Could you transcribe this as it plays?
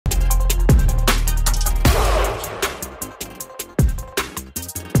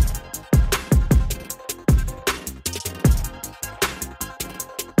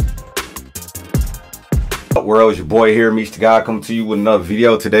world? It's your boy here, Meets the God, coming to you with another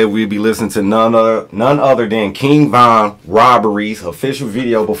video. Today we'll be listening to none other than King Von Robberies official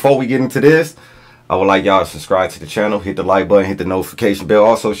video. Before we get into this, I would like y'all to subscribe to the channel, hit the like button, hit the notification bell.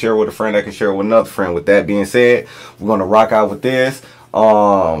 Also share with a friend that can share with another friend. With that being said, we're gonna rock out with this.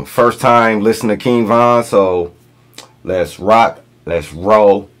 First time listening to King Von, so let's rock, let's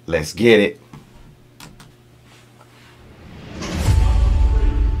roll, let's get it.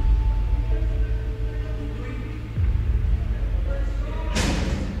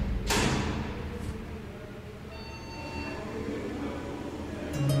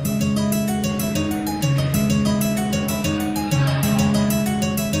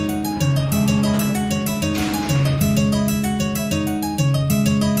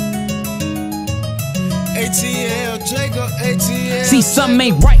 See, something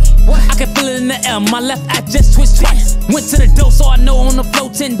ain't right. I can feel it in the air. My left eye just twitched twice. Went to the door, so I know on the floor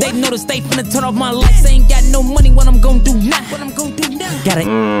 10 they noticed they finna turn off my lights. Ain't got no money, what I'm gonna do now?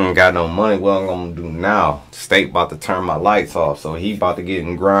 Got no money, what I'm gonna do now? State about to turn my lights off, so he about to get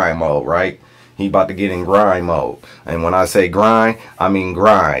in grind mode, right? He about to get in grind mode. And when I say grind, I mean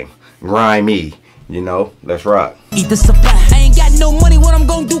grind. Grimy, you know? Let's rock. Eat the supply. I ain't got no money, what I'm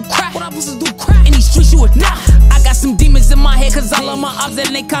gonna do? Crack. What I'm supposed to do? Crack. In these streets, you would not. I got some demons in my head, cause all of my ops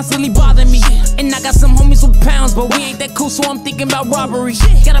and they constantly bother me. And I got some homies with pounds, but we ain't that cool, so I'm thinking about robbery.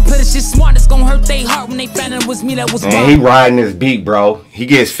 Gotta play this shit smart, it's gonna hurt they heart when they find it was me that was. And he riding this beat, bro. He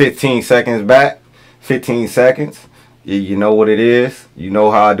gets 15 seconds back. 15 seconds. You know what it is. You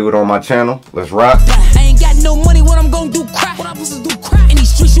know how I do it on my channel. Let's rock. I ain't got no money, what I'm gonna do? Crack. What I'm supposed to do? Crack. In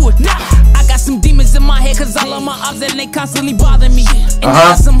these streets, you would not. I got some demons in my head, cause all of my ops and they constantly bother me. And I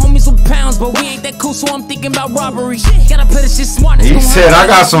got some homies with pounds, but we ain't that cool, so I'm thinking about robbery. Gotta play this shit smart. He said, I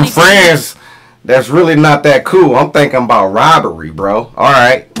got some friends that's really not that cool. I'm thinking about robbery, bro.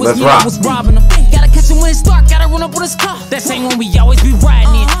 Alright, let's rock. Was robbing them. Gotta catch him when it's dark, gotta run up with his car. That same one we always be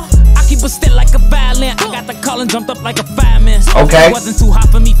riding in. I keep a still like a violin. I got the call and jumped up like a fireman. Okay. It wasn't too hot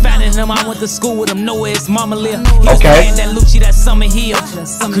for me finding him. I went to school with him, know where his mama live. Okay. That Lucci, that summer hill.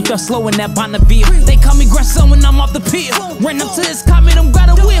 I creeped up slow in that Bonneville. They call me grandson when I'm off the pill. Ran up to his car, made him grab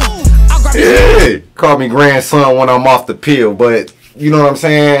a wheel. Yeah, call me grandson when I'm off the pill, but you know what I'm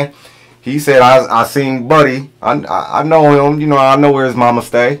saying? He said, I seen Buddy. I know him, you know, I know where his mama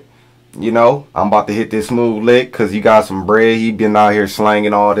stay. You know, I'm about to hit this smooth lick because he got some bread. He been out here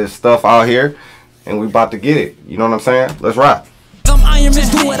slanging all this stuff out here, and we about to get it. You know what I'm saying? Let's rock. I'm Iron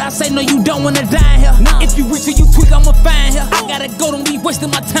Man, do it. I say no, you don't wanna die here. If you reach or you tweak, I'ma find here. I gotta go, don't be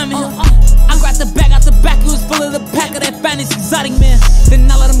wasting my time in here. I grabbed the bag out the back, it was full of the pack of that finest exotic man.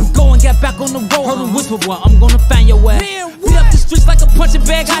 Then I let him go and get back on the road. Heard him whisper, boy, I'm gonna find your ass. Beat up the streets like a punching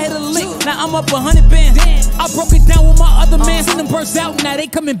bag, I hit a lick. Now I'm up 100 bands. I broke it down with my other man. Seen them burst out, now they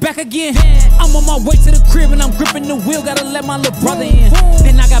coming back again. I'm on my way to the crib and I'm gripping the wheel. Gotta let my little brother in.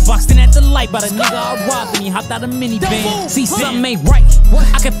 Then I got boxed in at the light by the nigga I robbed and he hopped out a minivan. See, something ain't right.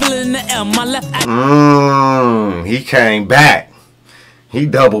 I can feel it in the air. My left eye. He came back. He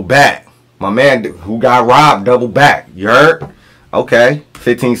doubled back. My man who got robbed doubled back. You heard? Okay.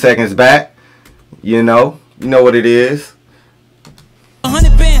 15 seconds back. You know what it is.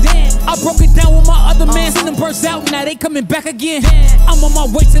 100 bands. I broke it down with my other man. Seen them burst out, now they coming back again. I'm on my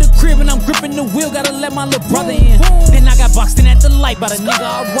way to the crib and I'm gripping the wheel. Gotta let my little brother in. Then I got boxed in at the light by the nigga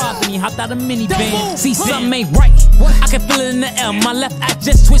I robbed and he hopped out a minivan. See, something ain't right. I can feel it in the air. My left eye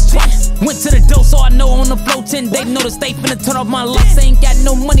just twitched twice. Went to the door, so I know on the floor 10 they noticed they finna turn off my lights. I ain't got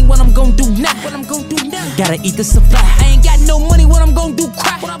no money, what I'm gonna do now? Gotta eat the supply. I ain't got no money, what I'm gonna do?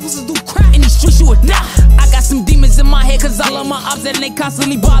 Crack. What I'm supposed to do? Crack. In these streets, you would not. I got some demons in my head, cause all of my ops and they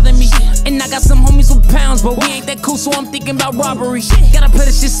constantly bother me. And I got some homies with pounds, but we ain't that cool, so I'm thinking about robbery. Gotta play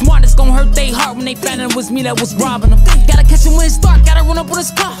this shit smart, it's gonna hurt they heart when they find it was me that was robbing them. Gotta catch him when it's dark, gotta run up with his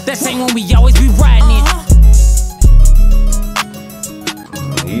car. That same one we always be riding in.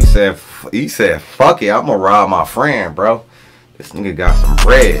 He said, fuck it, I'm gonna rob my friend, bro. This nigga got some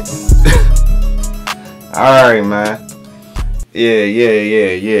bread. Alright, man.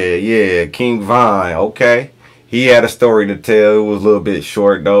 Yeah. King Von, okay. He had a story to tell. It was a little bit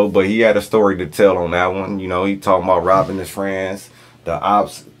short though, but he had a story to tell on that one. You know, he talking about robbing his friends. The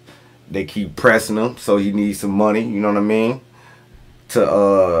ops, they keep pressing him, so he needs some money, you know what I mean?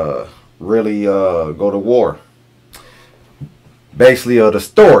 To really go to war. Basically the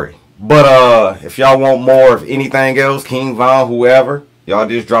story. But if y'all want more of anything else, King Von, whoever, y'all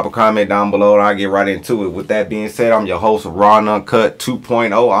just drop a comment down below and I'll get right into it. With that being said, I'm your host of Raw and Uncut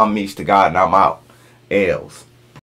 2.0. I'm Meets the God and I'm out. L's.